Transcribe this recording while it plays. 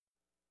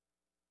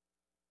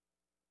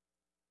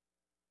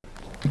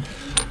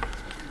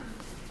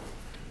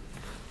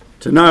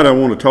Tonight I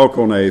want to talk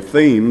on a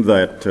theme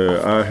that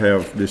I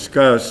have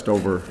discussed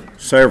over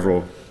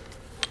several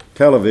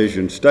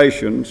television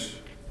stations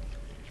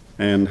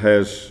and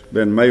has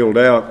been mailed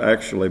out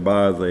actually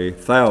by the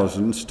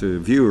thousands to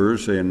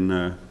viewers in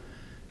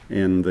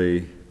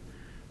the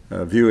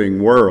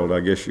viewing world,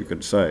 I guess you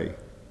could say.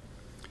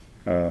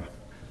 I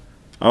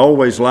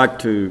always like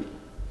to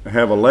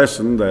have a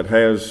lesson that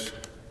has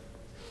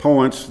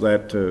points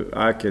that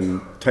I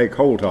can take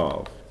hold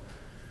of.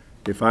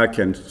 If I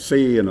can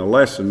see in a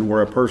lesson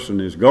where a person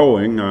is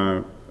going,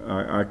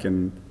 I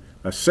can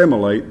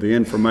assimilate the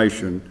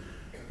information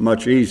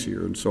much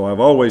easier. And so I've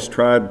always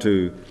tried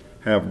to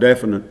have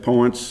definite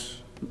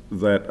points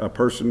that a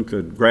person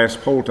could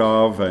grasp hold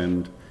of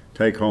and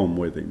take home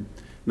with him.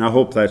 And I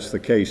hope that's the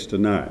case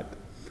tonight.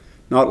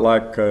 Not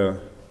like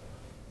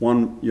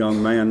one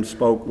young man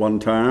spoke one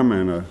time,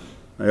 and an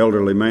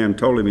elderly man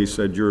told him, he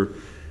said, your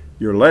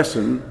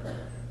lesson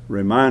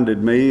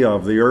reminded me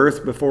of the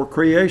earth before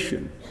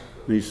creation.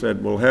 And he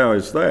said, well, how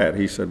is that?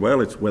 He said,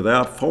 well, it's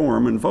without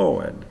form and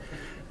void.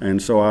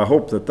 And so I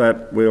hope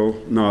that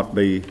will not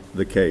be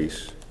the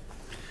case.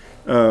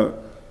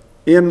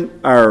 In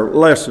our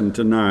lesson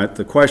tonight,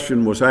 the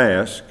question was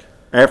asked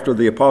after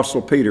the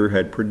Apostle Peter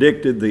had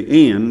predicted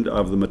the end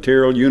of the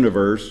material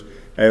universe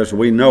as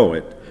we know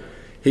it.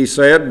 He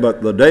said,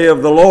 but the day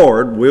of the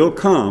Lord will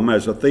come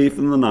as a thief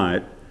in the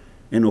night,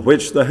 in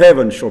which the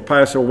heavens shall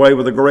pass away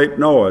with a great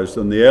noise,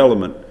 and the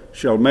element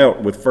shall melt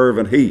with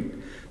fervent heat.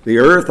 The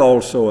earth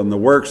also and the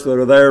works that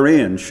are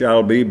therein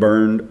shall be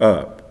burned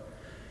up.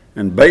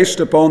 And based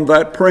upon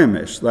that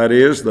premise, that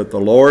is, that the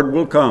Lord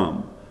will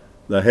come,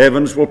 the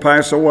heavens will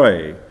pass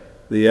away,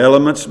 the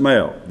elements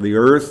melt, the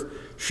earth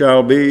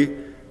shall be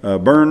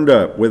burned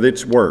up with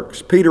its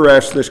works. Peter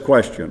asked this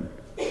question,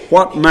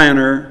 what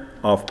manner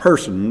of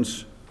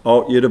persons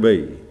ought you to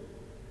be?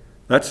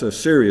 That's a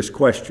serious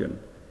question.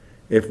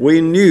 If we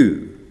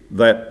knew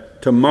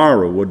that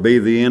tomorrow would be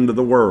the end of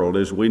the world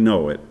as we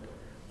know it,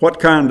 what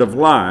kind of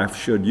life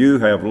should you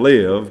have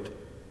lived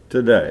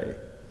today?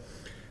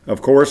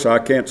 Of course, I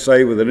can't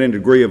say with any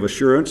degree of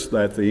assurance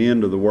that the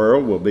end of the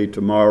world will be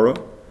tomorrow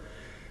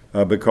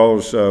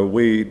because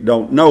we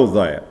don't know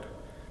that.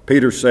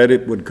 Peter said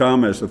it would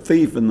come as a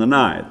thief in the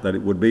night, that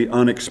it would be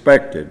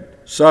unexpected,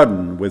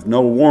 sudden, with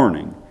no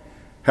warning.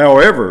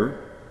 However,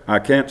 I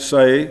can't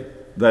say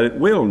that it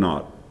will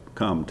not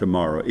come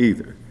tomorrow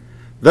either.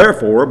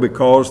 Therefore,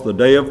 because the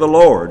day of the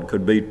Lord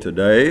could be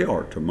today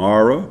or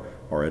tomorrow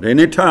or at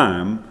any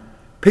time,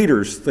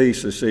 Peter's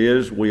thesis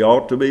is we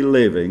ought to be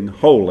living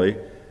holy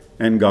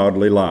and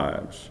godly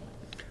lives.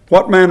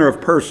 What manner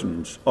of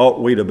persons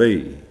ought we to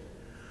be?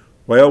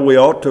 Well, we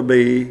ought to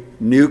be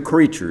new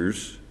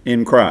creatures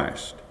in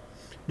Christ.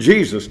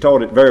 Jesus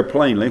taught it very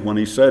plainly when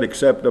he said,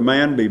 except a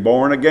man be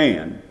born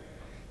again,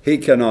 he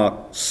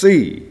cannot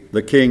see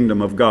the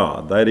kingdom of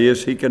God. That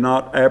is, he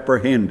cannot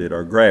apprehend it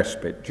or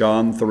grasp it.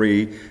 John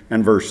 3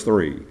 and verse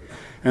 3.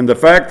 And the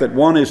fact that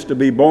one is to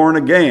be born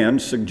again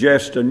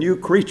suggests a new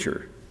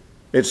creature.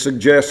 It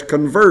suggests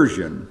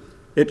conversion.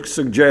 It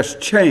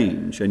suggests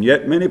change. And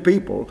yet many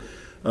people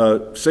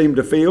seem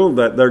to feel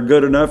that they're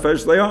good enough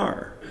as they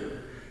are.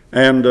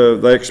 And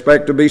they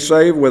expect to be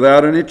saved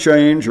without any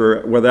change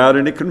or without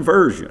any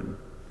conversion.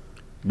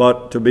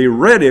 But to be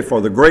ready for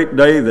the great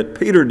day that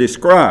Peter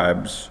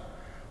describes,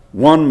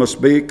 one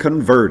must be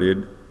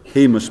converted.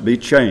 He must be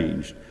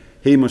changed.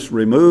 He must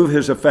remove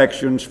his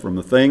affections from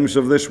the things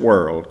of this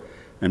world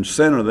and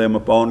center them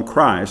upon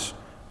Christ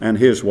and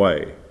his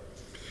way.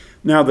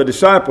 Now, the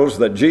disciples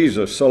that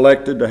Jesus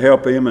selected to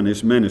help him in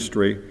his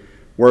ministry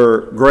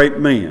were great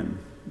men.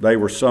 They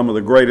were some of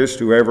the greatest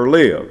who ever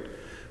lived.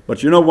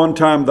 But you know, one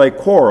time they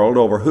quarreled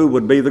over who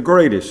would be the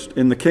greatest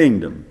in the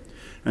kingdom.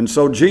 And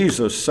so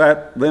Jesus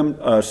sat a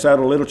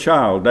little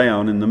child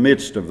down in the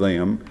midst of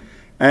them,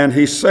 and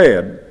he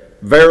said,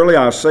 verily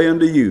I say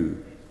unto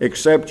you,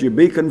 except ye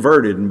be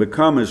converted and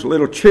become as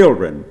little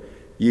children,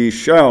 ye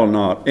shall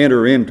not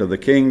enter into the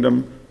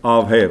kingdom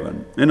of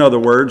heaven. In other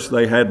words,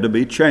 they had to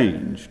be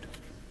changed.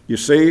 You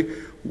see,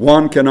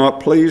 one cannot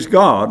please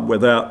God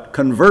without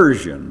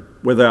conversion,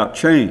 without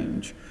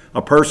change.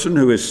 A person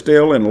who is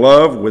still in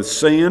love with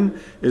sin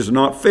is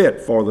not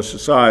fit for the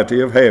society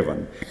of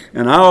heaven.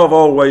 And I have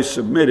always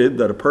submitted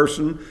that a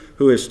person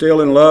who is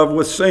still in love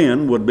with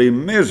sin would be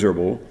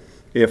miserable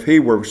if he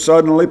were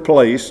suddenly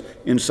placed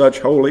in such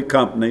holy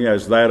company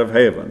as that of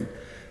heaven.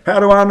 How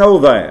do I know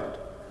that?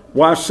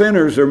 Why,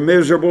 sinners are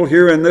miserable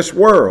here in this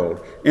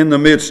world in the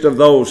midst of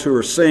those who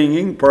are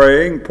singing,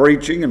 praying,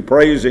 preaching, and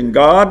praising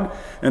God,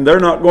 and they're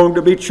not going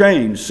to be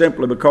changed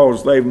simply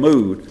because they've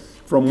moved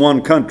from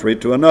one country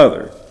to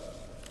another.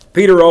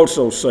 Peter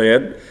also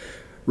said,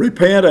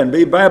 repent and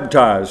be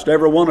baptized,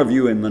 every one of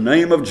you, in the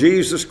name of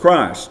Jesus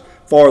Christ,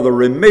 for the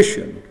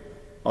remission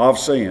of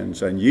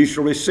sins, and ye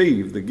shall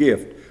receive the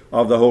gift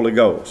of the Holy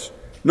Ghost.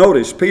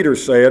 Notice Peter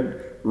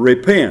said,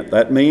 repent.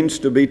 That means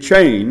to be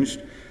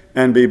changed,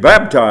 and be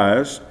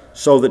baptized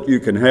so that you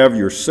can have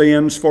your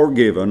sins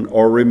forgiven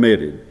or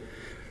remitted.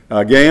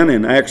 Again,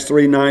 in Acts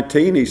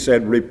 3:19, he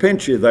said,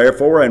 "Repent ye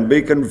therefore and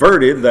be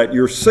converted, that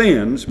your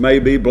sins may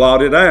be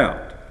blotted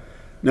out."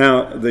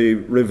 Now, the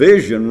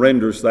revision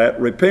renders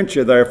that, "Repent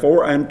ye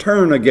therefore and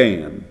turn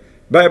again."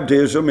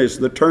 Baptism is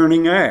the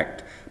turning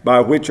act by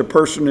which a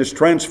person is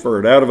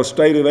transferred out of a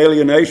state of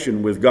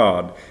alienation with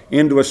God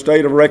into a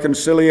state of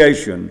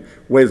reconciliation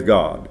with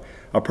God.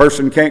 A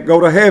person can't go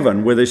to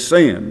heaven with his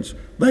sins.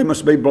 They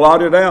must be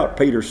blotted out,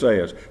 Peter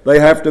says. They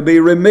have to be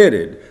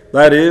remitted.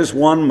 That is,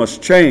 one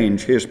must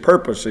change his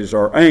purposes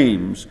or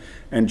aims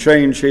and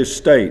change his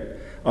state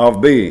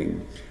of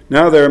being.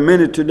 Now, there are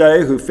many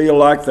today who feel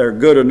like they're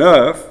good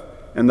enough,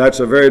 and that's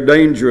a very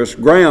dangerous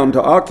ground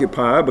to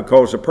occupy,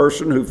 because a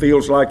person who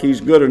feels like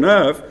he's good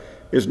enough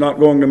is not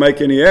going to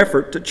make any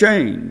effort to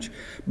change.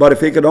 But if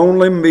he could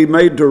only be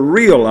made to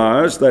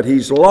realize that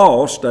he's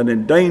lost and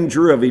in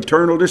danger of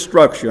eternal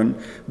destruction,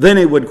 then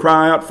he would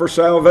cry out for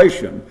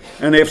salvation.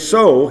 And if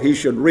so, he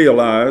should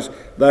realize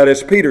that,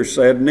 as Peter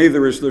said,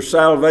 "Neither is there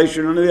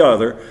salvation in the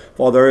other,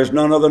 for there is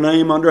none other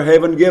name under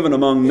heaven given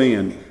among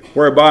men,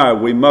 whereby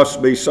we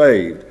must be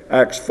saved."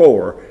 Acts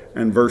 4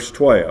 and verse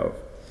 12.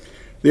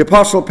 The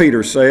Apostle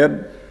Peter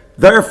said,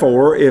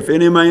 "Therefore, if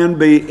any man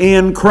be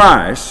in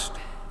Christ,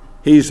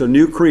 he's a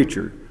new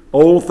creature.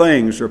 Old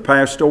things are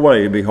passed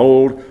away.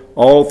 Behold,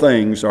 all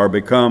things are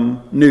become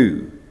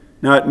new."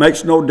 Now, it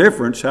makes no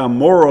difference how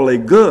morally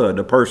good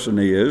a person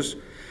is.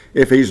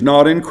 If he's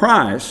not in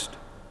Christ,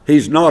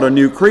 he's not a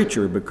new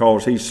creature,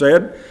 because he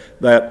said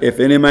that if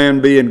any man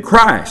be in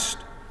Christ,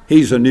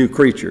 he's a new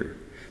creature.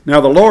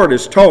 Now, the Lord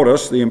has taught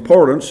us the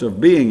importance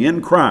of being in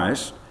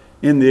Christ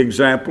in the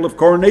example of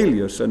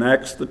Cornelius in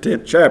Acts the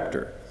 10th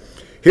chapter.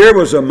 Here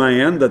was a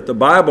man that the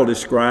Bible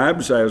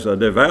describes as a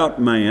devout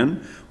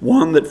man,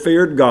 one that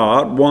feared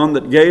God, one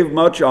that gave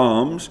much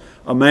alms,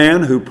 a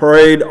man who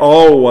prayed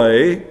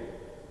always,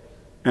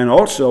 and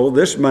also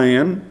this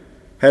man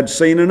had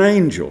seen an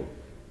angel.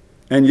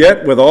 And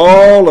yet, with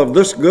all of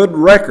this good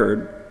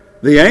record,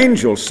 the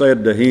angel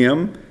said to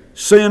him,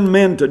 "Send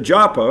men to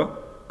Joppa,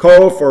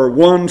 call for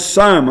one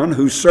Simon,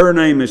 whose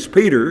surname is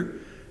Peter,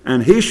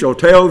 and he shall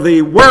tell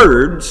thee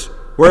words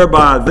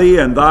whereby thee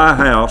and thy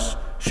house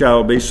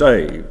shall be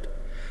saved."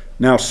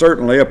 Now,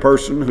 certainly a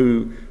person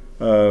who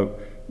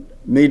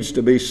needs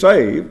to be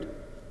saved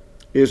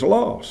is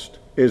lost,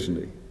 isn't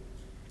he?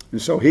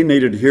 And so he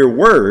needed to hear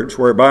words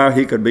whereby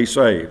he could be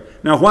saved.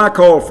 Now, why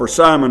call for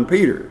Simon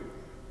Peter?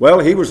 Well,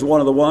 he was one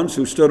of the ones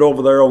who stood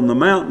over there on the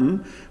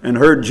mountain and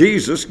heard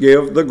Jesus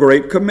give the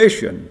Great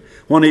Commission,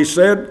 when he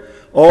said,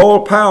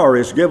 "All power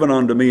is given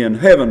unto me in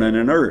heaven and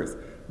in earth.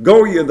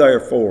 Go ye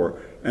therefore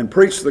and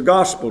preach the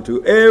gospel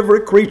to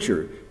every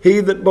creature. He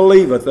that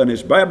believeth and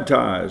is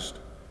baptized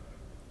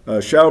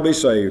shall be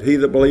saved. He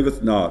that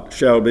believeth not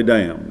shall be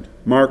damned."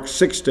 Mark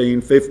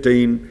 16,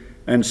 15,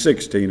 and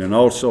 16, and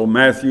also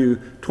Matthew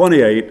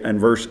 28 and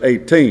verse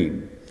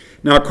 18.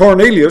 Now,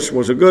 Cornelius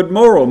was a good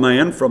moral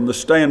man from the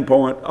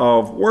standpoint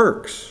of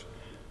works,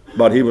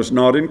 but he was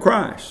not in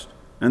Christ.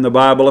 And the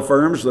Bible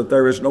affirms that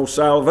there is no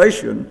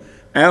salvation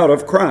out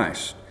of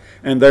Christ,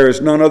 and there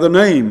is none other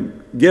name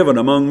given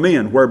among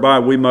men whereby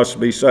we must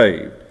be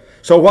saved.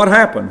 So what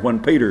happened when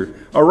Peter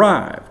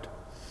arrived?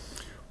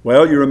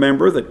 Well, you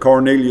remember that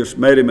Cornelius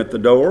met him at the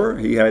door.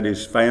 He had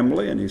his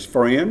family and his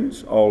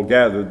friends all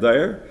gathered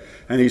there.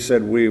 And he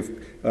said, "We're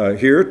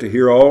here to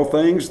hear all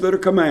things that are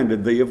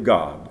commanded thee of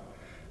God."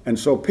 And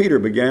so Peter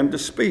began to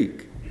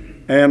speak.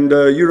 And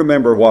you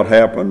remember what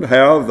happened,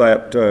 how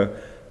that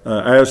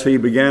as he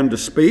began to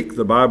speak,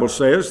 the Bible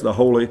says the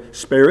Holy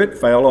Spirit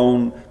fell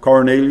on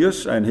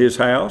Cornelius and his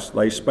house.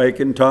 They spake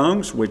in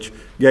tongues, which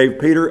gave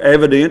Peter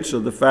evidence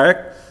of the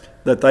fact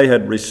that they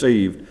had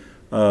received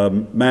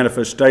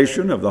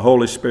manifestation of the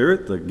Holy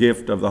Spirit, the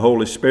gift of the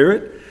Holy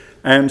Spirit.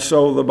 And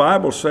so the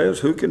Bible says,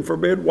 "Who can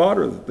forbid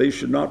water, that these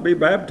should not be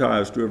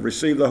baptized, to have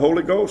received the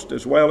Holy Ghost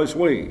as well as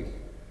we?"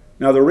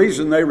 Now, the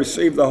reason they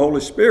received the Holy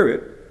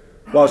Spirit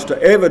was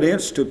to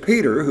evidence to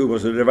Peter, who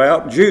was a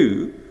devout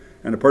Jew,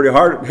 and a pretty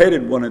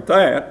hard-headed one at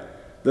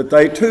that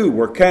they too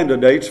were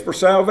candidates for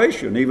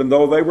salvation, even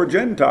though they were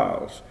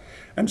Gentiles.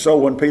 And so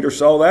when Peter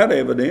saw that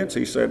evidence,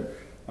 he said,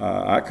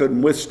 I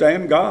couldn't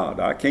withstand God.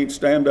 I can't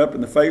stand up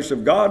in the face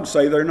of God and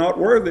say they're not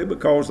worthy,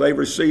 because they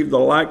received the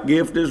like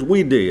gift as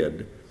we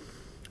did.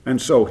 And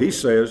so he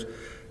says,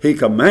 he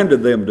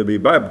commanded them to be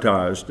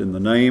baptized in the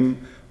name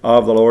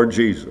of the Lord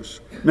Jesus.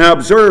 Now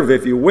observe,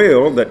 if you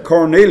will, that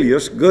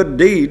Cornelius' good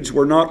deeds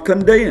were not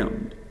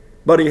condemned,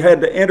 but he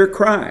had to enter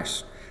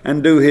Christ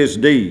and do his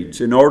deeds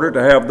in order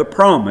to have the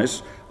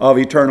promise of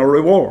eternal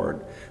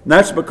reward. And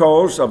that's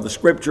because of the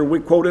scripture we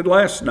quoted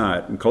last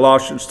night in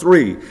Colossians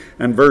 3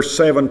 and verse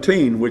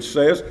 17, which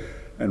says,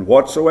 "And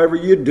whatsoever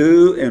you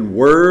do in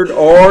word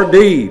or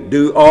deed,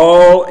 do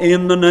all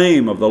in the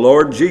name of the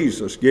Lord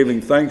Jesus,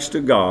 giving thanks to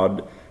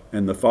God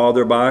and the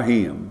Father by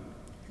him."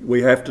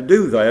 We have to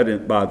do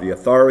that by the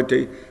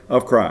authority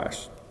of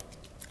Christ.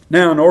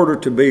 Now, in order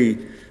to be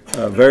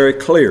very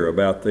clear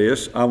about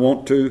this, I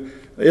want to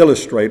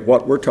illustrate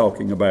what we're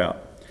talking about.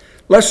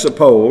 Let's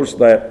suppose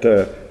that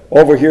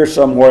Over here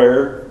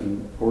somewhere,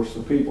 and of course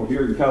the people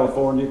here in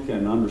California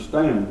can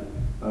understand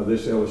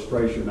this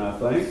illustration, I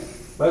think.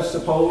 Let's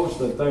suppose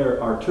that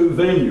there are two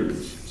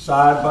vineyards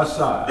side by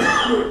side.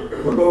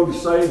 We're going to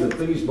say that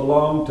these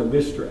belong to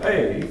Mr.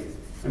 A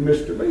and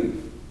Mr. B.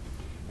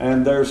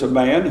 And there's a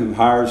man who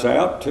hires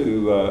out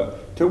to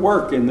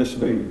work in this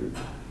vineyard.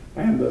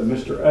 And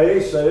Mr.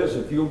 A says,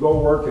 if you'll go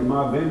work in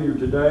my vineyard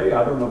today,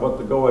 I don't know what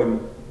the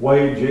going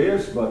wage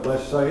is, but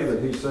let's say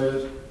that he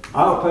says,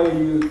 I'll pay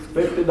you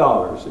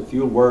 $50 if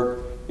you'll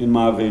work in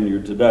my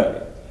vineyard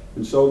today.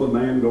 And so the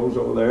man goes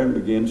over there and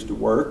begins to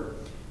work.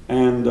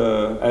 And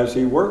as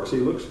he works, he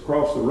looks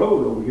across the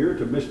road over here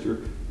to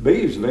Mr.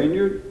 B's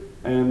vineyard.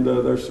 And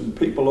there's some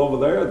people over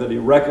there that he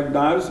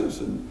recognizes.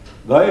 And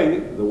they,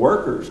 the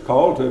workers,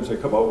 call to him and say,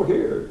 come over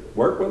here,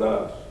 work with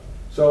us.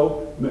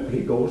 So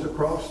he goes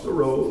across the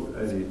road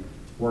and he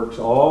works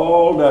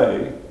all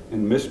day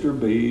in Mr.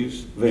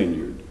 B's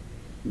vineyard.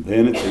 And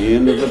then at the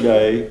end of the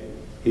day,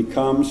 he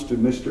comes to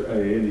Mr.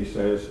 A and he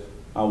says,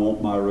 I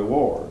want my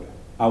reward.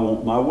 I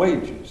want my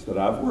wages that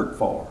I've worked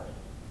for.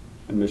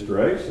 And Mr.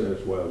 A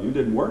says, well, you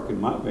didn't work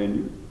in my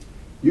vineyard.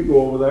 You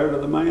go over there to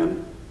the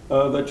man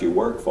that you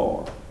work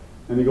for.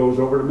 And he goes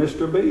over to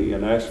Mr. B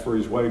and asks for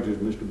his wages.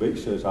 Mr. B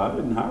says, I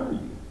didn't hire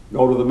you.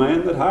 Go to the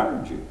man that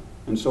hired you.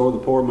 And so the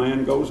poor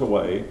man goes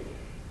away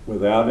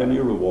without any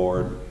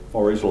reward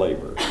for his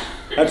labor.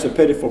 That's a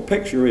pitiful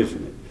picture,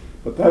 isn't it?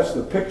 But that's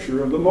the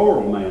picture of the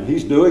moral man.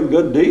 He's doing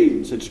good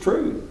deeds, it's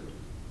true.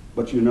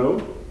 But you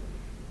know,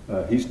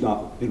 he's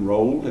not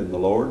enrolled in the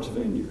Lord's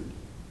vineyard.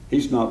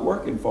 He's not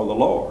working for the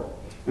Lord.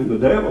 And the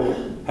devil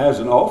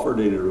hasn't offered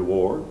any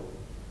reward.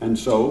 And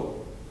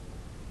so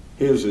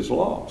his is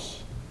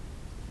lost.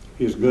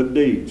 His good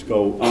deeds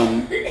go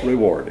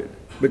unrewarded.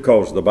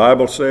 Because the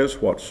Bible says,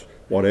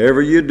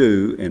 whatever you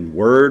do in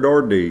word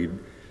or deed,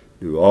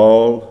 do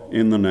all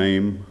in the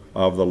name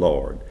of the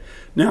Lord.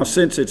 Now,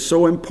 since it's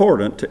so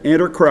important to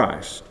enter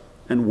Christ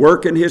and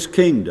work in His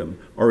kingdom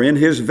or in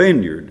His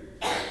vineyard,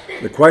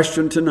 the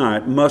question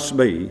tonight must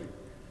be,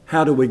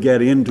 how do we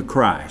get into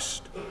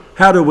Christ?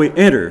 How do we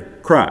enter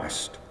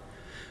Christ?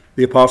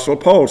 The Apostle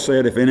Paul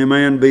said, if any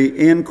man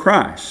be in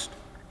Christ,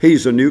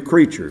 he's a new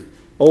creature.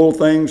 Old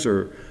things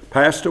are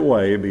passed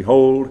away.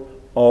 Behold,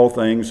 all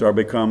things are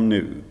become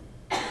new.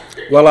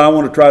 Well, I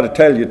want to try to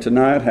tell you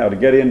tonight how to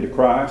get into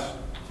Christ.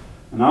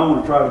 And I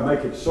want to try to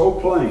make it so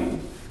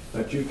plain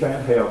that you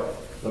can't help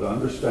but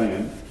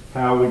understand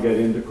how we get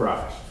into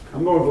Christ.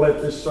 I'm going to let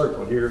this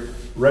circle here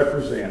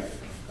represent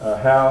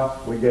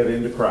how we get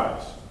into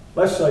Christ.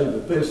 Let's say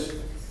that this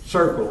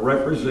circle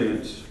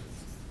represents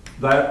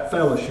that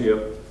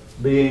fellowship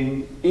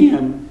being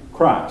in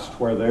Christ,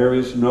 where there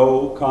is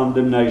no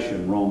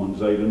condemnation, Romans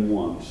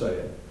 8:1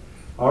 said.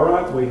 All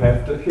right, we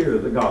have to hear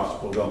the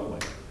gospel, don't we?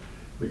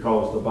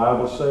 Because the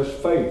Bible says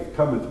faith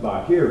cometh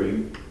by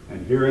hearing,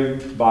 and hearing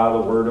by the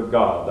word of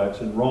God. That's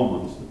in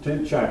Romans, the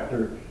 10th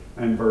chapter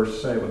and verse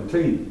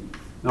 17.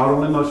 Not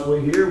only must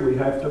we hear, we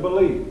have to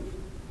believe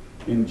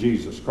in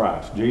Jesus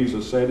Christ.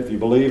 Jesus said, if you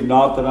believe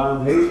not that I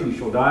am He, you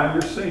shall die in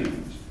your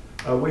sins.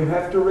 We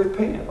have to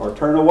repent or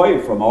turn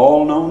away from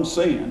all known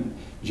sin.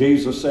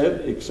 Jesus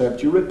said,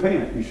 except you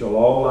repent, you shall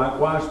all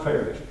likewise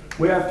perish.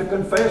 We have to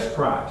confess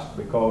Christ,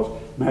 because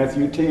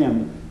Matthew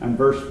 10 and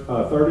verse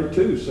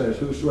 32 says,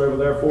 whosoever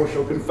therefore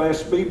shall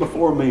confess me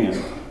before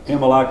men,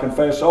 him will I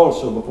confess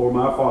also before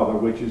my Father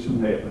which is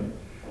in heaven.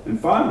 And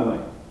finally,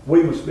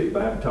 we must be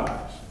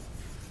baptized.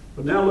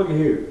 But now look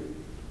here.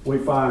 We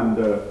find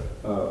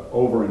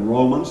over in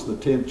Romans, the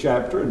 10th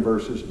chapter, in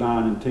verses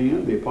 9 and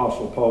 10, the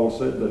Apostle Paul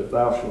said that if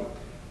thou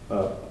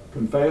shalt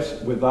confess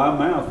with thy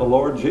mouth the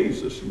Lord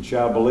Jesus, and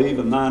shalt believe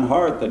in thine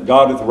heart that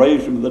God hath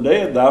raised him from the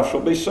dead, thou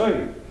shalt be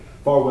saved.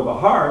 For with the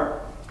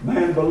heart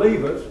man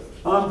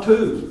believeth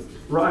unto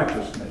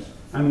righteousness,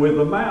 and with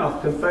the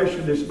mouth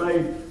confession is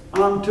made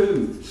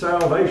unto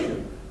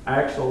salvation.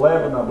 Acts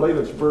 11, I believe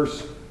it's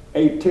verse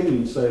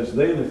 18, says,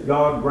 then if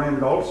God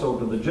granted also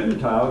to the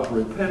Gentiles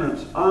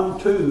repentance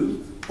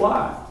unto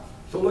life.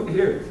 So look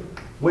here.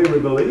 We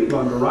believe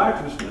unto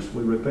righteousness,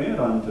 we repent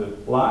unto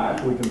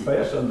life, we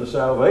confess unto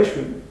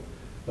salvation.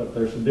 But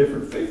there's a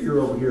different figure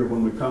over here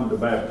when we come to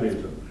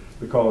baptism.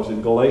 Because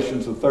in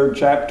Galatians, the 3rd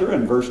chapter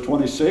and verse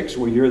 26,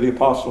 we hear the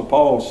Apostle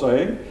Paul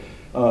saying,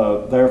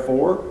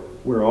 therefore,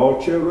 we're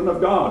all children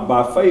of God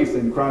by faith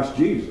in Christ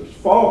Jesus.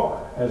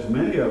 For as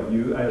many of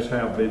you as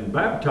have been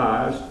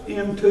baptized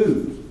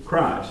into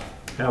Christ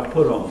have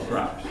put on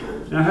Christ.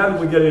 Now, how did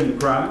we get into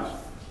Christ?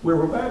 We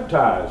were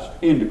baptized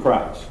into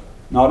Christ.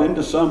 Not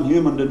into some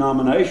human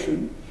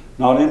denomination,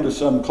 not into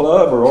some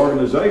club or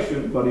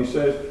organization, but he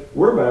says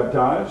we're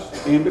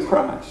baptized into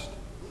Christ.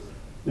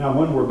 Now,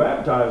 when we're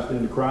baptized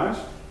into Christ,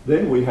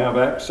 then we have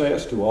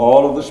access to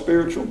all of the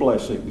spiritual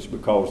blessings,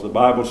 because the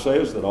Bible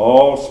says that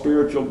all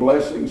spiritual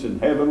blessings in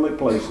heavenly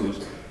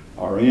places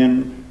are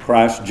in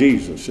Christ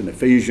Jesus, in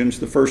Ephesians,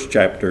 the 1st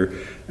chapter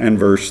and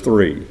verse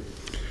 3.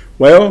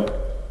 Well,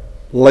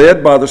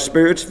 led by the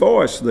Spirit's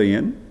voice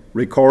then,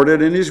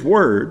 recorded in His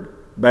Word,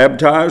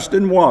 baptized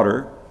in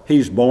water,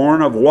 he's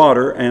born of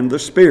water and the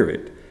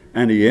Spirit.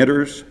 and he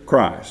enters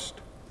Christ.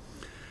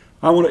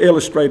 I want to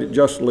illustrate it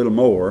just a little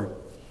more.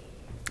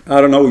 I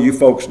don't know, you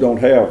folks don't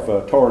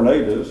have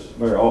tornadoes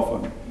very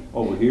often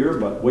over here,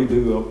 but we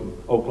do up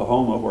in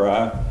Oklahoma where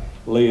I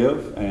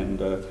live,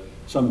 and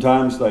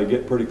sometimes they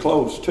get pretty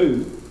close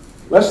too.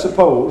 Let's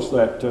suppose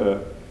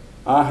that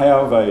I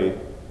have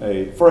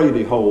a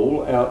Frady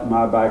hole out in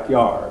my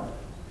backyard.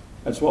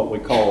 That's what we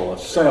call a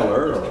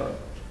cellar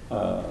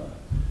or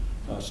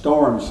a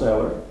storm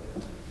cellar.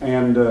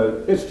 And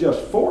it's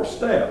just 4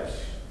 steps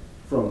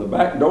from the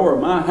back door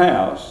of my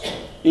house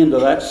into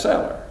that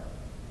cellar.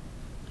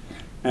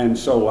 And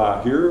so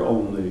I hear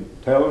on the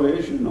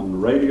television, on the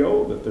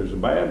radio, that there's a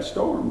bad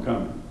storm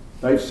coming.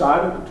 They've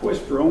sighted a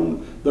twister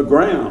on the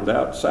ground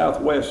out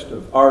southwest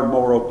of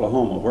Ardmore,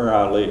 Oklahoma, where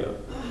I live.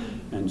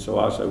 And so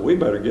I say, we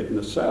better get in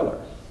the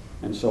cellar.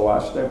 And so I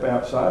step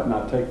outside and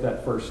I take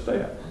that first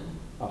step.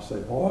 I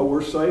say, boy,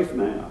 we're safe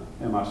now.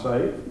 Am I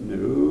safe?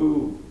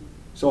 No.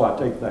 So I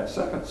take that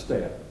second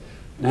step.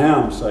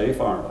 Now I'm safe,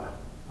 aren't I?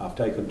 I've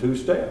taken 2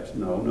 steps.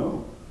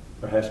 No.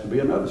 There has to be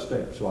another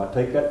step. So I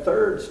take that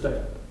third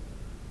step.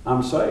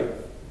 I'm safe.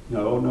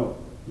 No.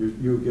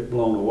 You get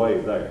blown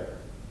away there.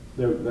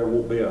 There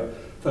won't be a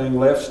thing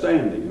left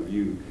standing of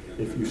you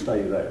if you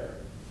stay there.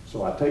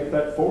 So I take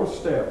that 4th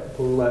step,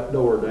 pull that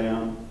door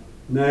down.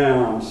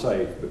 Now I'm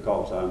safe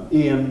because I'm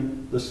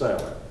in the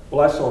cellar.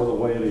 Well, that's sort of the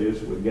way it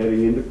is with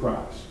getting into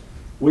Christ.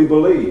 We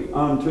believe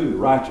unto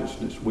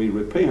righteousness. We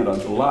repent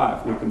unto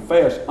life. We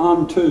confess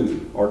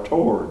unto or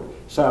toward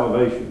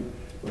salvation.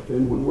 But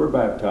then when we're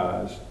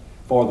baptized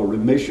for the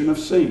remission of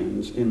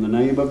sins in the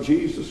name of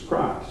Jesus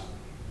Christ,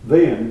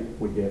 then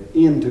we get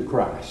into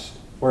Christ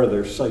where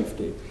there's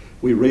safety.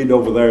 We read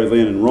over there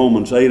then in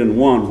Romans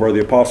 8:1 where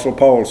the Apostle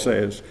Paul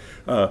says,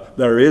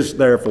 there is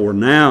therefore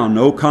now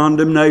no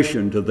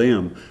condemnation to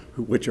them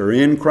which are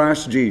in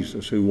Christ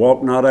Jesus, who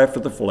walk not after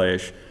the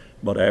flesh,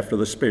 but after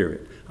the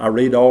Spirit. I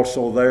read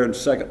also there in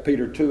 2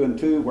 Peter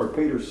 2:2 where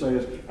Peter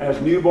says, as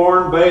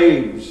newborn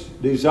babes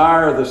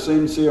desire the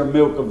sincere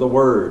milk of the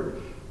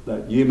Word,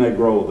 that ye may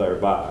grow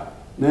thereby.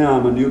 Now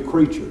I'm a new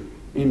creature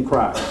in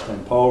Christ.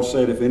 And Paul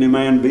said, if any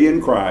man be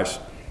in Christ,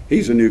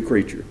 he's a new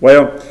creature.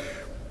 Well,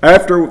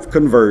 after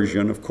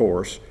conversion, of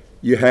course,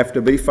 you have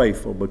to be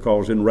faithful,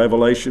 because in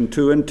Revelation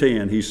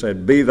 2:10 he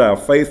said, be thou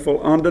faithful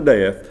unto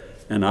death,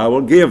 and I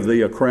will give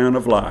thee a crown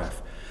of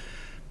life.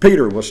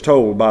 Peter was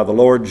told by the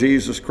Lord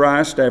Jesus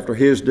Christ after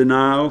his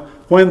denial,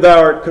 when thou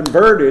art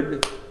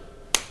converted,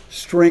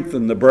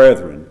 strengthen the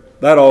brethren.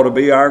 That ought to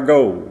be our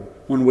goal.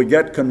 When we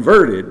get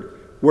converted,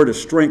 we're to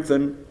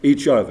strengthen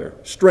each other,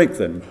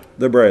 strengthen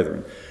the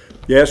brethren.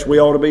 Yes, we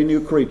ought to be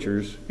new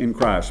creatures in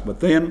Christ, but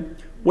then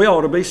we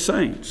ought to be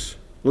saints,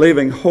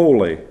 living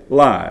holy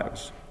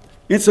lives.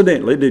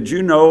 Incidentally, did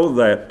you know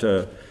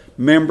that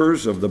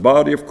members of the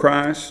body of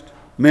Christ,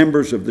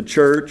 members of the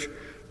church,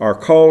 are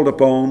called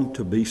upon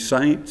to be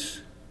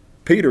saints?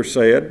 Peter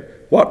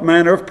said, what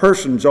manner of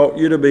persons ought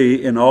you to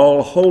be in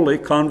all holy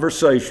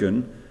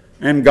conversation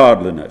and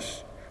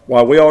godliness?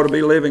 Why, we ought to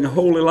be living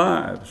holy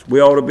lives. We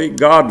ought to be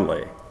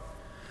godly.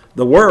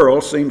 The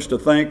world seems to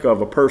think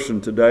of a person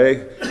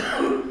today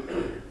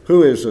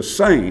who is a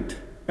saint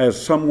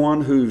as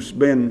someone who's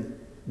been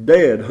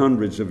dead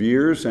hundreds of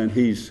years and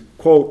he's,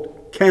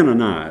 quote,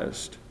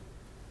 canonized.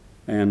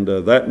 And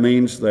that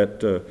means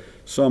that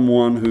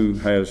someone who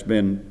has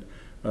been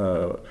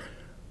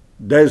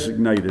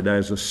designated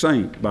as a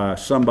saint by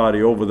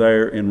somebody over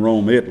there in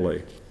Rome,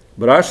 Italy.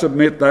 But I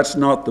submit that's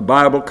not the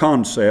Bible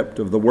concept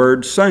of the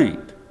word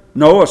saint.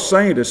 No, a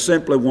saint is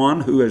simply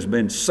one who has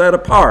been set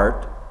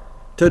apart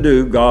to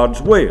do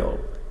God's will.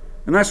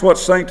 And that's what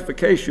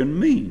sanctification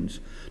means,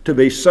 to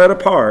be set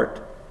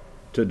apart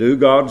to do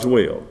God's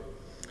will.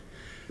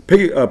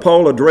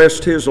 Paul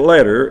addressed his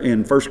letter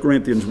in 1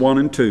 Corinthians 1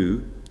 and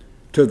 2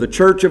 to the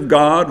church of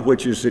God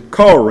which is at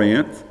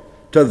Corinth,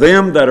 to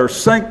them that are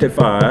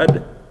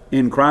sanctified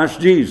in Christ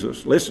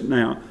Jesus. Listen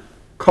now,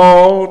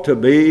 called to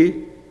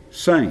be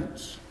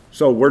saints.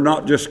 So we're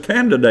not just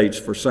candidates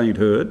for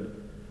sainthood.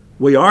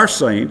 We are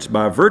saints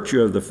by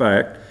virtue of the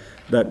fact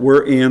that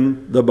we're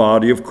in the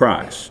body of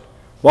Christ.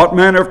 What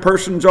manner of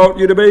persons ought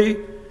you to be?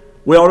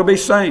 We ought to be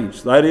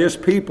saints. That is,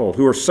 people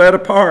who are set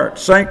apart,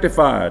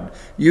 sanctified,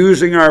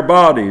 using our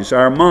bodies,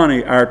 our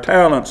money, our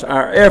talents,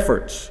 our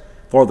efforts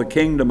for the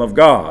kingdom of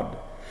God.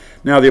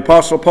 Now the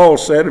Apostle Paul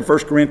said in 1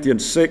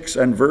 Corinthians 6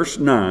 and verse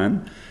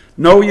 9,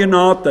 know ye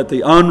not that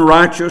the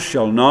unrighteous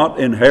shall not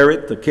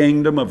inherit the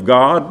kingdom of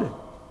God?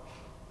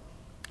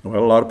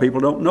 Well, a lot of people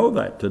don't know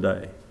that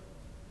today,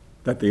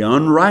 that the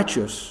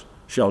unrighteous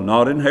shall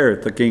not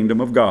inherit the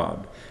kingdom of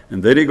God.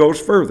 And then he goes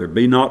further,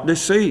 be not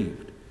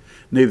deceived.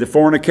 Neither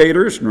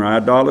fornicators, nor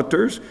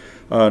idolaters,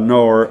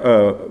 nor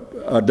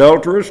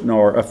adulterers,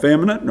 nor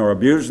effeminate, nor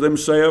abuse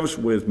themselves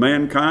with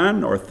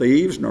mankind, nor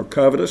thieves, nor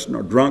covetous,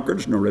 nor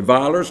drunkards, nor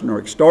revilers, nor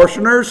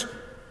extortioners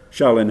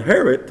shall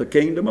inherit the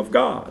kingdom of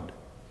God.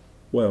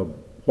 Well,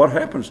 what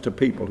happens to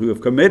people who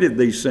have committed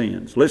these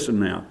sins? Listen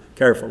now,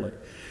 carefully.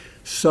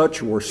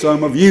 Such were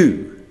some of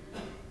you.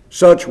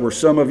 Such were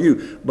some of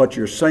you, but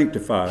you're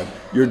sanctified,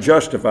 you're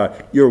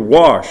justified, you're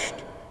washed,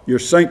 you're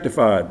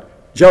sanctified,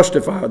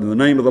 justified in the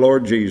name of the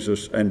Lord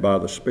Jesus and by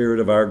the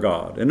Spirit of our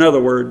God. In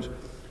other words,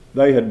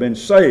 they had been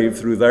saved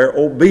through their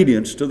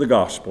obedience to the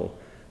gospel,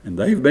 and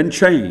they've been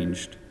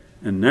changed,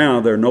 and now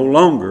they're no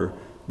longer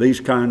these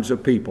kinds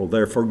of people.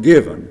 They're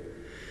forgiven.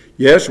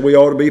 Yes, we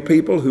ought to be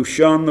people who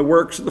shun the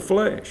works of the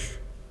flesh.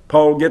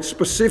 Paul gets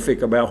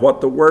specific about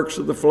what the works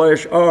of the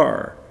flesh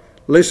are.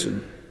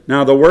 Listen,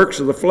 now the works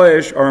of the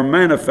flesh are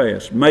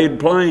manifest, made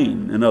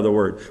plain, in other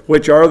words,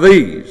 which are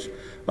these: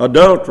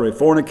 adultery,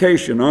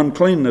 fornication,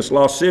 uncleanness,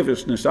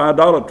 lasciviousness,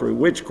 idolatry,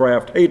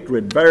 witchcraft,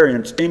 hatred,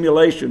 variance,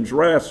 emulations,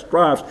 wrath,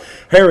 strifes,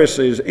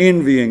 heresies,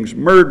 envyings,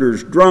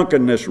 murders,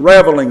 drunkenness,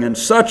 reveling, and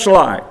such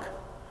like.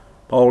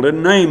 Paul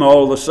didn't name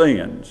all the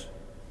sins,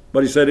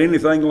 but he said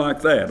anything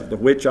like that, of the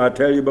which I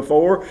tell you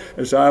before,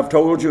 as I have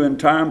told you in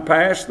time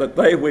past, that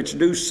they which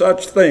do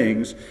such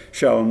things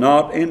shall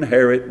not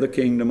inherit the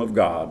kingdom of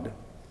God.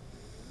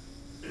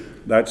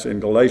 That's in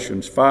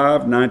Galatians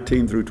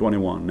 5:19 through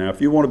 21. Now,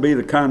 if you want to be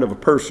the kind of a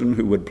person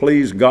who would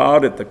please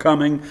God at the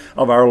coming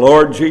of our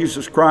Lord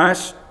Jesus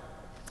Christ,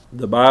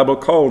 the Bible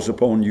calls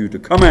upon you to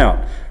come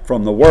out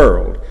from the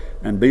world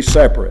and be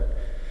separate.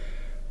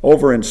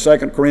 Over in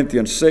 2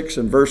 Corinthians 6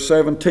 and verse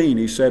 17,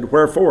 he said,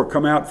 "Wherefore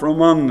come out from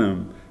among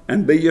them,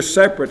 and be ye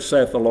separate,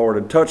 saith the Lord,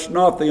 and touch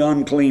not the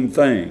unclean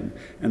thing,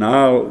 and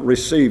I'll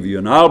receive you,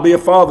 and I'll be a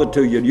father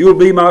to you, and you'll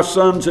be my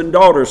sons and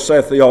daughters,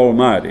 saith the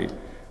Almighty."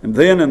 And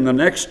then in the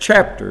next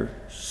chapter,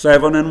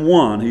 7 and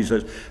 1, he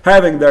says,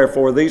 "Having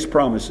therefore these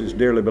promises,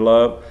 dearly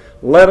beloved,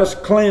 let us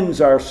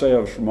cleanse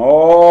ourselves from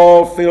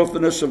all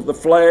filthiness of the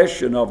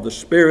flesh and of the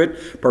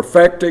spirit,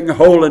 perfecting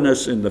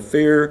holiness in the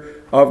fear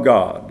of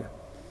God."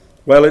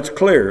 Well, it's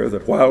clear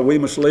that while we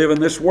must live in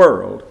this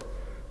world,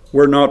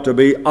 we're not to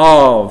be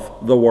of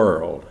the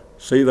world.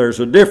 See, there's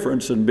a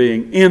difference in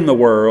being in the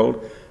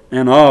world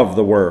and of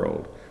the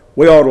world.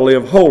 We ought to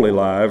live holy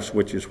lives,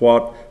 which is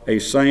what a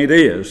saint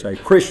is, a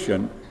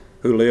Christian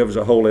who lives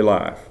a holy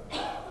life.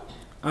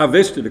 I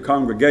visited a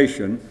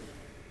congregation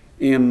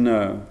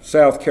in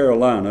South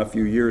Carolina a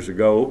few years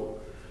ago.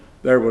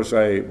 There was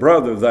a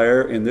brother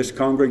there in this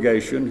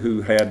congregation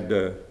who had,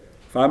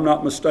 if I'm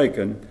not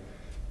mistaken,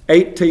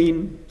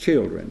 18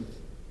 children,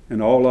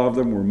 and all of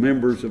them were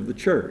members of the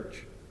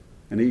church.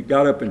 And he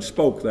got up and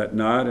spoke that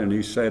night, and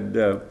he said,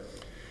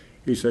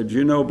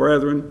 "You know,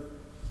 brethren,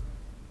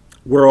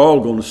 we're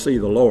all going to see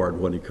the Lord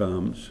when he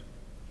comes."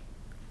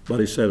 But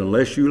he said,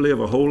 unless you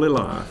live a holy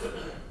life,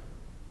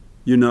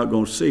 you're not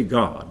going to see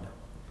God.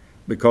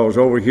 Because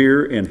over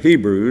here in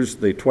Hebrews,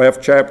 the 12th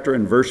chapter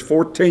and verse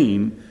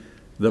 14,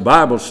 the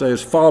Bible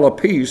says, "Follow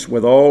peace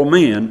with all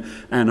men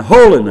and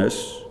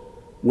holiness,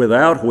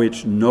 without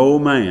which no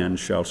man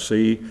shall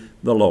see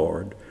the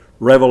Lord."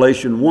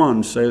 Revelation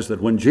 1 says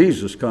that when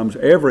Jesus comes,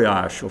 every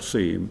eye shall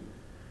see him,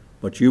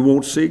 but you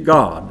won't see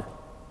God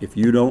if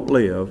you don't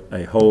live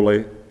a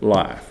holy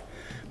life.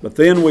 But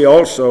then we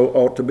also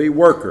ought to be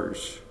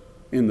workers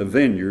in the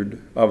vineyard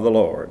of the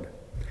Lord.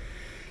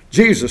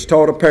 Jesus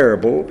taught a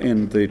parable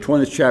in the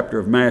 20th chapter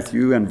of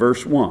Matthew and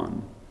verse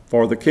 1.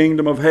 "For the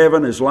kingdom of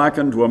heaven is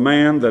likened to a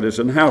man that is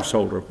an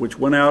householder, which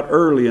went out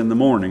early in the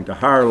morning to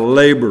hire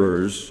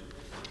laborers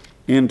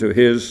into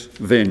his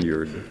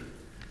vineyard."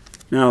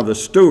 Now the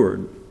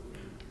steward,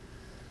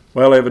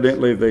 well,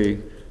 evidently the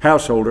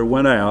householder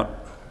went out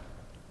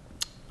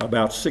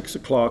about 6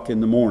 o'clock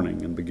in the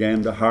morning and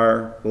began to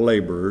hire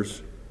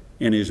laborers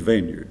in his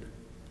vineyard.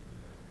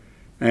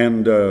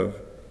 And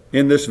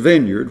in this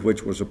vineyard,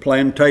 which was a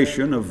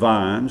plantation of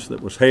vines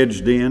that was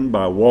hedged in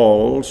by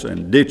walls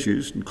and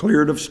ditches and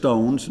cleared of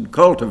stones and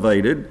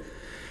cultivated,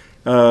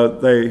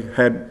 they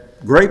had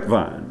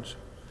grapevines.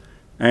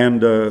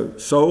 And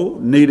so,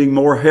 needing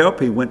more help,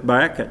 he went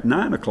back at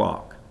 9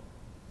 o'clock.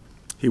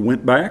 He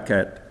went back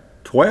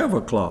at 12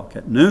 o'clock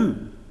at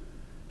noon.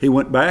 He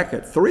went back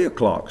at 3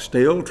 o'clock,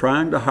 still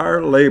trying to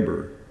hire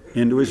labor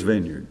into his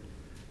vineyard.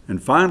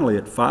 And finally,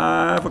 at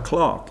 5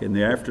 o'clock in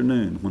the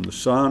afternoon, when the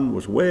sun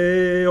was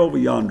way over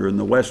yonder in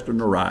the western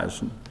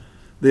horizon,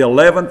 the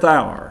 11th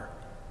hour,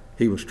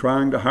 he was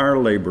trying to hire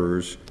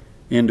laborers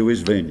into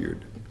his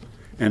vineyard.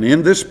 And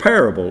in this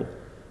parable,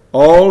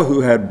 all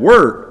who had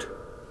worked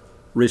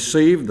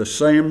received the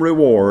same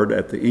reward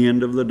at the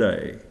end of the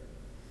day.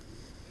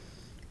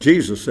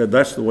 Jesus said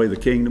that's the way the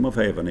kingdom of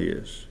heaven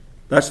is.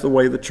 That's the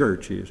way the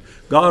church is.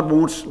 God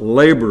wants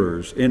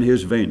laborers in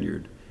his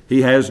vineyard.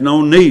 He has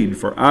no need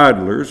for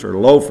idlers or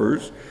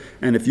loafers.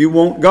 And if you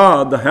want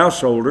God, the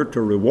householder,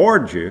 to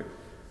reward you,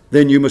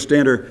 then you must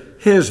enter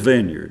his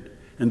vineyard.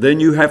 And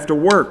then you have to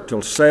work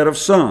till set of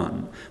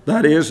sun.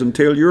 That is,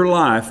 until your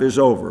life is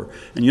over.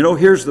 And you know,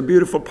 here's the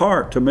beautiful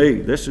part to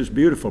me. This is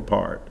beautiful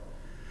part.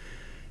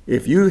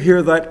 If you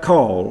hear that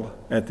call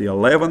at the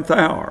 11th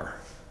hour,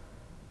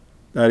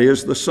 that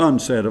is the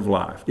sunset of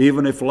life.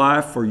 Even if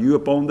life for you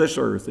upon this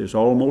earth is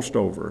almost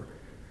over,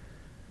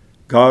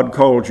 God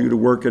called you to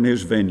work in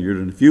his vineyard,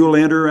 and if you'll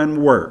enter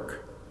and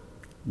work,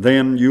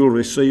 then you'll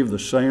receive the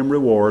same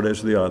reward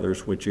as the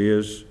others, which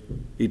is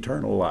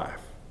eternal life.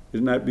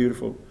 Isn't that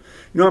beautiful?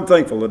 You know, I'm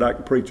thankful that I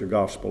can preach a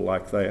gospel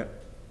like that.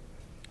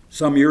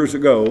 Some years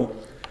ago,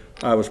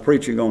 I was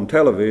preaching on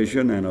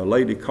television, and a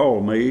lady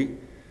called me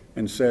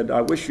and said,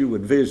 I wish you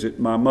would visit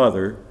my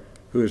mother,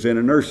 who is in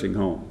a nursing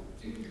home.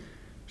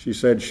 She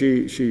said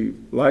she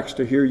likes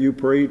to hear you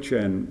preach,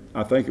 and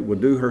I think it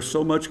would do her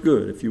so much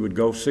good if you would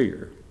go see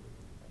her.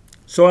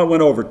 So I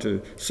went over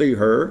to see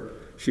her.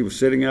 She was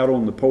sitting out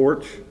on the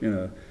porch in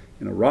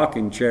a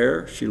rocking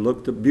chair. She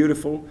looked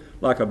beautiful,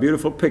 like a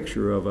beautiful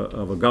picture of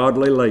a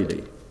godly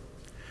lady.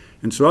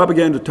 And so I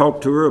began to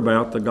talk to her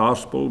about the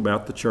gospel,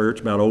 about the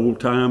church, about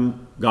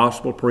old-time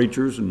gospel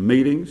preachers and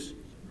meetings.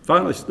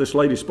 Finally, this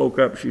lady spoke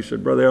up. She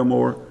said, Brother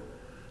Elmore,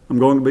 I'm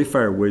going to be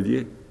fair with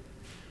you.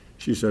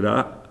 She said,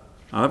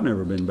 I've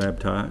never been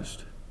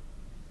baptized.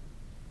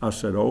 I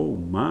said, oh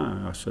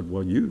my. I said,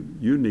 well,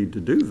 you need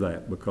to do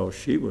that, because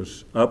she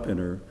was up in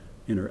her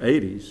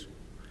 80s.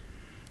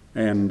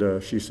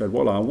 And she said,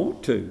 well, I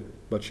want to.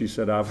 But she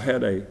said, I've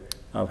had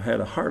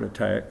a heart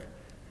attack.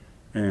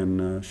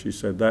 And she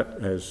said,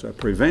 that has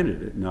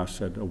prevented it. And I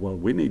said, oh, well,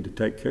 we need to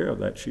take care of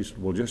that. She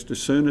said, well, just as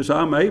soon as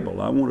I'm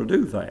able, I want to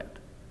do that.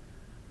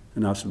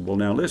 And I said, well,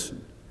 now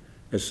listen,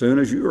 as soon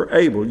as you are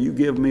able, you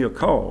give me a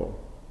call,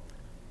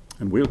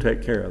 and we'll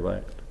take care of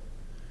that.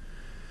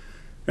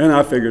 And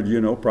I figured,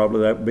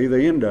 probably that would be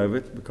the end of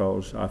it,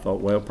 because I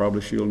thought, well,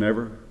 probably she'll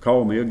never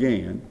call me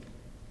again.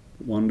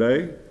 One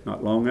day,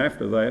 not long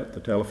after that, the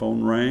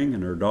telephone rang,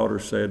 and her daughter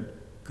said,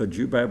 could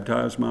you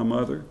baptize my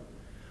mother?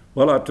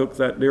 Well, I took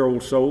that dear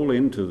old soul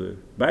into the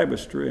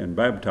baptistry and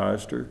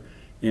baptized her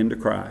into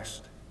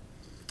Christ.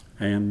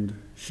 And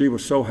she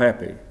was so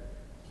happy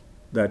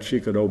that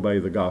she could obey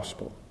the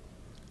gospel.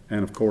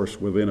 And of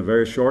course, within a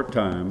very short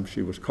time,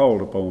 she was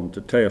called upon to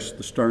test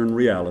the stern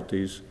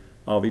realities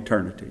of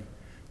eternity.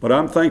 But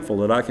I'm thankful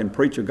that I can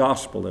preach a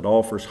gospel that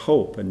offers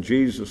hope, and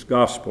Jesus'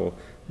 gospel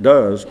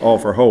does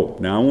offer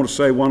hope. Now, I want to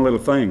say one little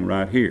thing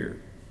right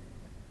here.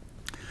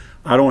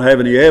 I don't have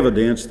any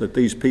evidence that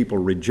these people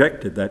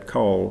rejected that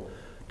call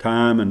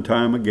time and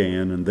time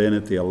again, and then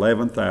at the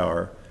 11th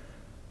hour,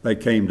 they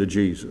came to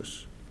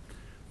Jesus.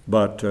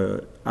 But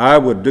I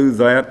would do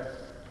that.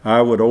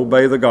 I would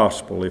obey the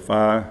gospel if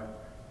I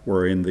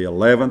were in the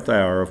 11th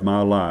hour of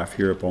my life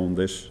here upon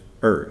this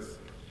earth.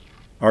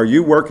 Are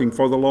you working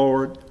for the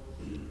Lord?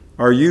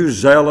 Are you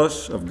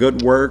zealous of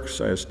good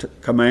works as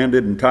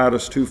commanded in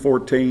Titus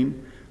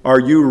 2:14? Are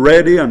you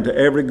ready unto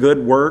every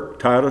good work?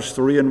 Titus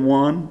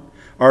 3:1.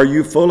 Are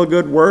you full of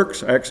good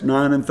works? Acts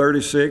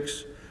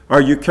 9:36.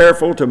 Are you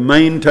careful to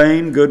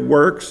maintain good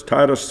works?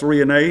 Titus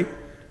 3:8.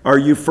 Are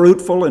you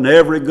fruitful in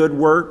every good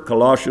work?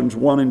 Colossians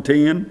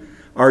 1:10.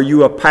 Are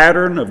you a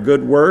pattern of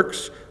good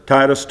works?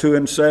 Titus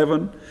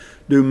 2:7.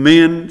 Do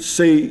men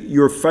see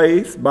your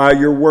faith by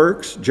your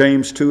works?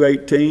 James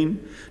 2:18.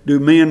 Do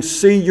men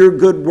see your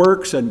good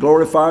works and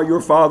glorify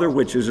your Father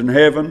which is in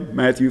heaven?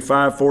 Matthew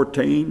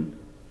 5:14.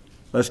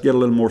 Let's get a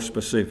little more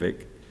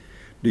specific.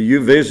 Do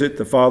you visit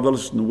the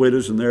fatherless and the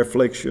widows in their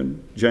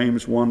affliction?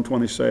 James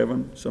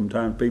 1:27.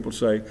 Sometimes people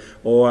say,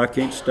 oh, I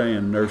can't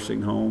stand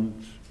nursing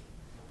homes.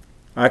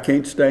 I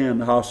can't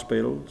stand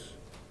hospitals.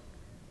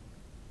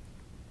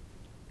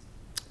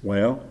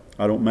 Well,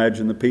 I don't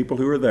imagine the people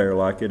who are there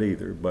like it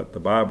either, but the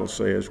Bible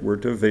says we're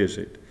to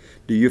visit.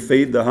 Do you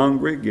feed the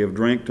hungry, give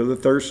drink to the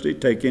thirsty,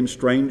 take in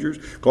strangers,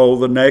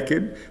 clothe the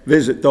naked,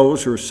 visit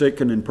those who are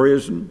sick and in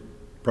prison?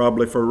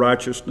 Probably for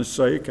righteousness'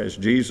 sake, as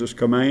Jesus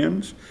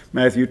commands.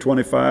 Matthew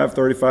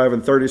 25:35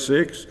 and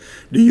 36.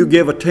 Do you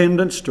give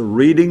attendance to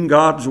reading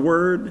God's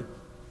Word?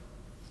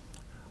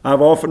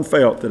 I've often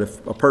felt that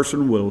if a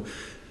person will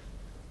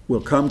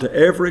come to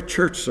every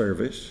church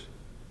service,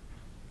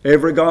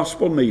 every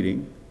gospel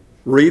meeting,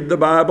 read the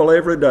Bible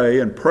every day,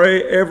 and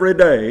pray every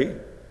day,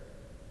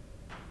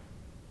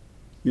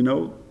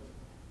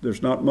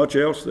 there's not much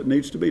else that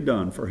needs to be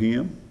done for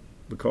him,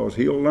 because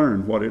he'll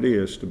learn what it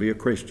is to be a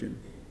Christian.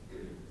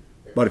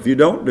 But if you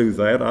don't do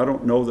that, I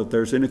don't know that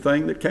there's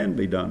anything that can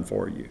be done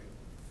for you.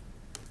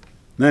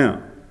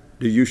 Now,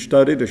 do you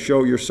study to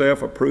show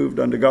yourself approved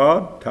unto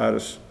God?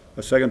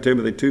 2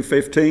 Timothy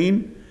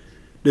 2:15.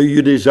 Do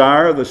you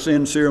desire the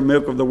sincere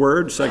milk of the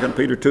Word? 2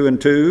 Peter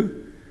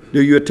 2:2.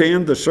 Do you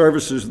attend the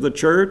services of the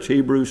church?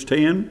 Hebrews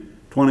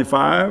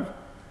 10:25.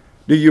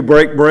 Do you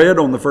break bread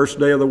on the first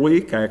day of the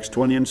week? Acts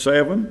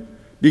 20:7.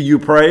 Do you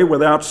pray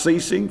without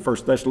ceasing?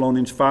 1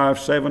 Thessalonians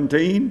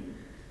 5:17.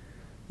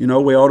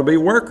 We ought to be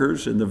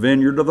workers in the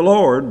vineyard of the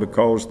Lord,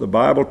 because the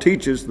Bible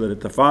teaches that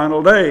at the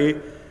final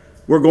day,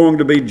 we're going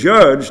to be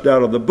judged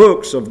out of the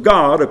books of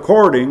God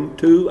according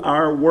to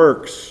our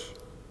works.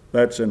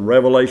 That's in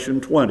Revelation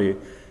 20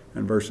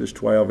 and verses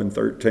 12 and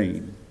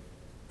 13.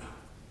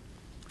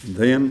 And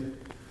then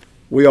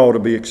we ought to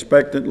be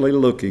expectantly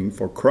looking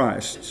for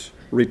Christ's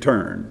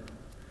return.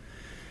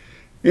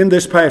 In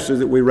this passage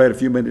that we read a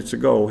few minutes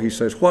ago, he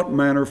says, what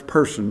manner of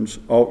persons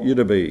ought you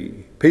to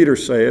be? Peter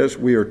says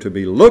we are to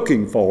be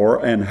looking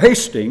for and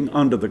hasting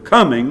unto the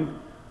coming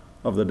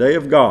of the day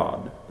of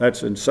God.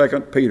 That's in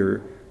 2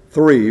 Peter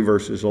 3,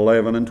 verses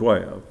 11 and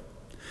 12.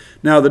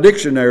 Now, the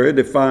dictionary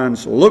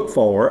defines look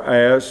for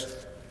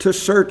as to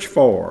search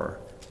for,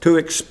 to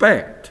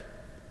expect.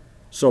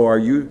 So are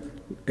you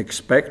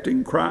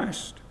expecting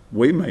Christ?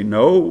 We may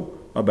know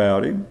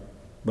about him,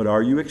 but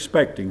are you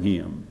expecting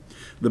him?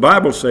 The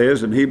Bible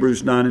says in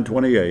Hebrews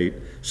 9:28,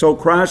 so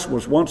Christ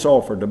was once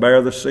offered to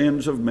bear the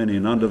sins of many,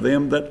 and unto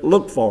them that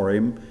look for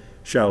him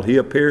shall he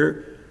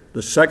appear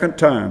the second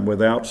time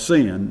without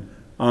sin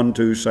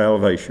unto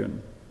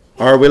salvation.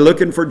 Are we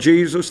looking for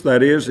Jesus?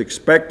 That is,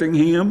 expecting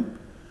him?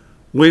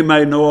 We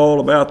may know all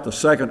about the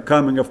second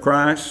coming of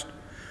Christ.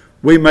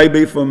 We may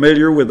be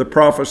familiar with the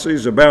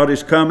prophecies about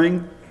his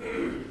coming,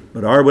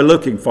 but are we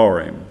looking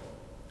for him?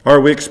 Are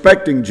we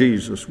expecting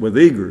Jesus with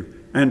eager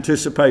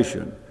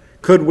anticipation?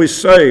 Could we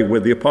say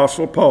with the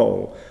Apostle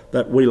Paul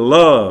that we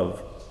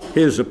love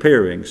his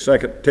appearing,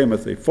 2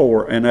 Timothy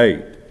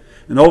 4:8?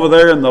 And over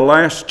there in the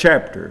last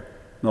chapter,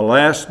 the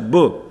last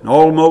book,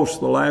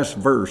 almost the last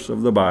verse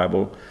of the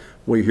Bible,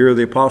 we hear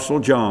the Apostle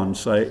John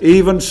say,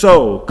 even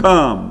so,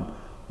 come,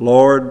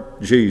 Lord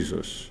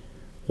Jesus.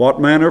 What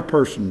manner of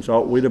persons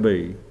ought we to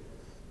be?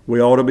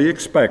 We ought to be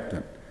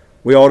expectant.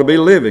 We ought to be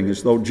living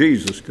as though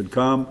Jesus could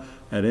come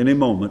at any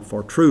moment,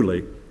 for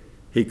truly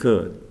he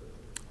could.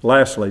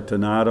 Lastly,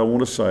 tonight I want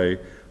to say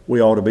we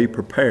ought to be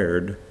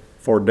prepared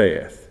for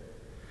death.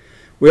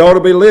 We ought to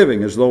be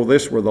living as though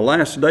this were the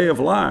last day of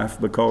life,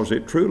 because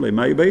it truly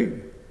may be.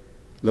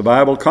 The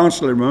Bible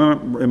constantly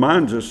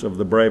reminds us of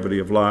the brevity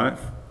of life.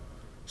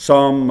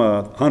 Psalm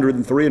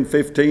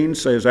 103:15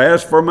 says,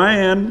 as for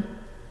man,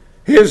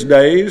 his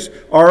days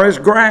are as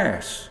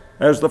grass,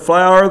 as the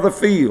flower of the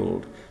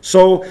field.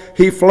 So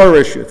he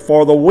flourisheth,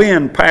 for the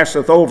wind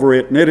passeth over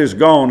it, and it is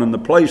gone, and the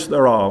place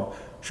thereof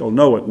shall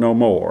know it no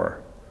more.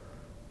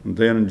 And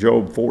then in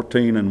Job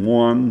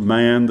 14:1,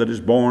 man that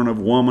is born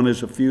of woman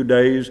is a few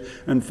days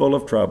and full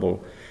of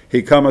trouble.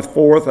 He cometh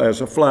forth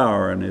as a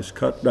flower and is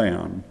cut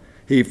down.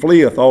 He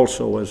fleeth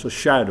also as a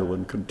shadow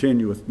and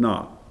continueth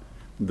not.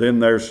 And then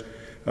there's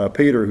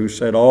Peter, who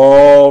said,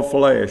 all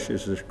flesh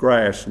is as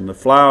grass, and the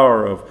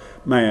flower of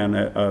man,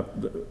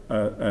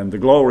 and the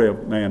glory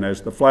of man as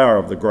the flower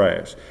of the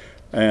grass.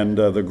 And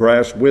the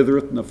grass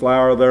withereth, and the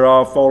flower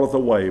thereof falleth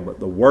away,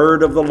 but the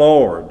word of the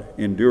Lord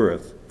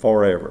endureth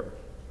forever.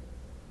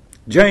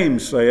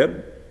 James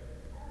said,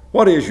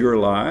 what is your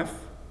life?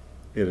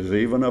 It is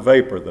even a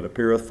vapor that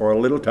appeareth for a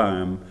little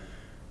time,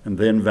 and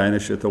then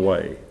vanisheth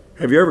away.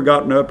 Have you ever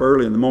gotten up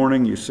early in the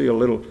morning, you see a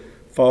little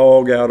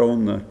fog out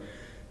on the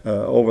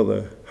over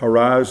the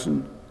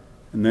horizon,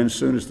 and then as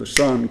soon as the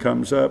sun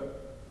comes up,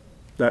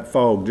 that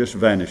fog just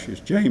vanishes?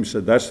 James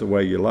said that's the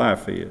way your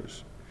life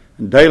is.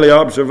 And daily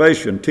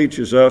observation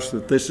teaches us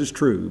that this is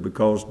true,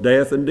 because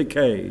death and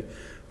decay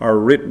are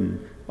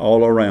written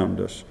all around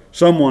us.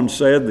 Someone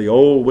said the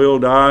old will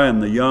die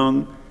and the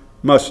young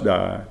must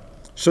die.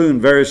 Soon,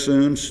 very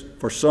soon,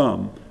 for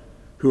some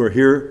who are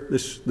here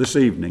this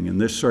evening in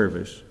this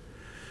service,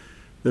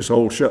 this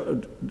old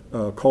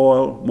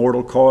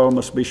mortal coil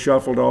must be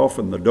shuffled off,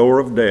 and the door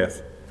of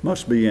death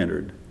must be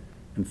entered.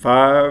 And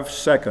 5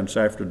 seconds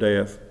after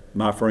death,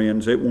 my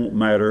friends, it won't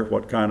matter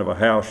what kind of a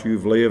house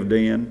you've lived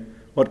in,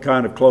 what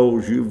kind of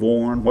clothes you've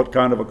worn, what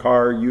kind of a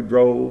car you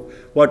drove,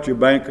 what your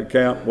bank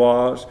account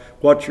was,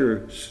 what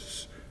your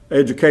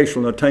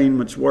educational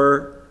attainments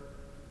were.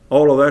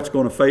 All of that's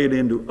going to fade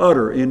into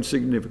utter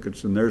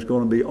insignificance, and there's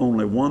going to be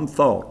only one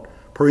thought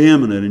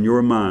preeminent in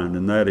your mind,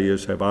 and that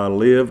is, have I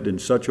lived in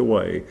such a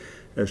way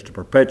as to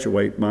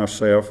perpetuate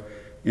myself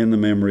in the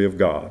memory of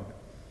God?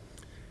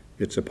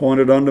 It's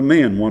appointed unto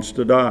men once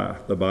to die,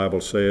 the Bible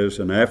says,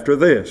 and after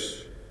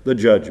this, the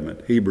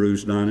judgment,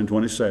 Hebrews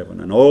 9:27.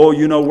 And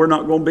we're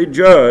not going to be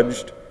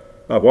judged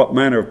by what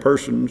manner of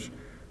persons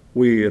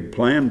we had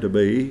planned to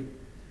be,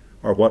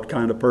 or what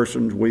kind of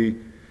persons we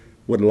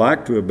would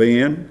like to have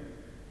been,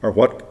 or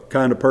what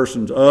kind of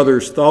persons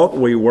others thought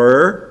we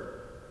were,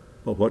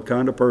 but what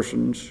kind of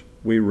persons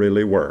we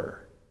really were.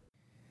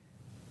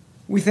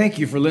 We thank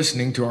you for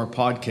listening to our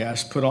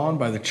podcast put on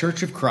by the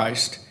Church of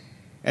Christ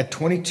at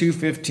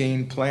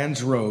 2215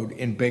 Plans Road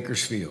in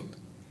Bakersfield.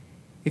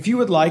 If you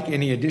would like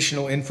any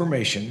additional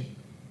information,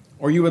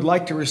 or you would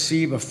like to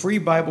receive a free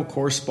Bible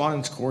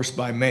correspondence course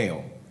by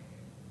mail,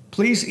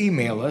 please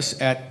email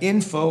us at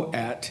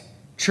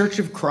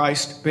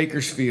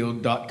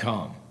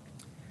info@churchofchristbakersfield.com.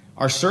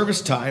 Our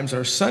service times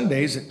are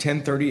Sundays at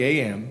 10:30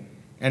 a.m.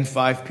 and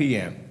 5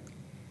 p.m.,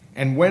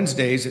 and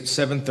Wednesdays at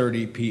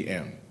 7:30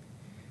 p.m.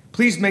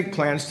 Please make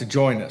plans to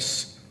join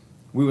us.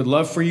 We would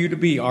love for you to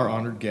be our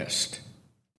honored guest.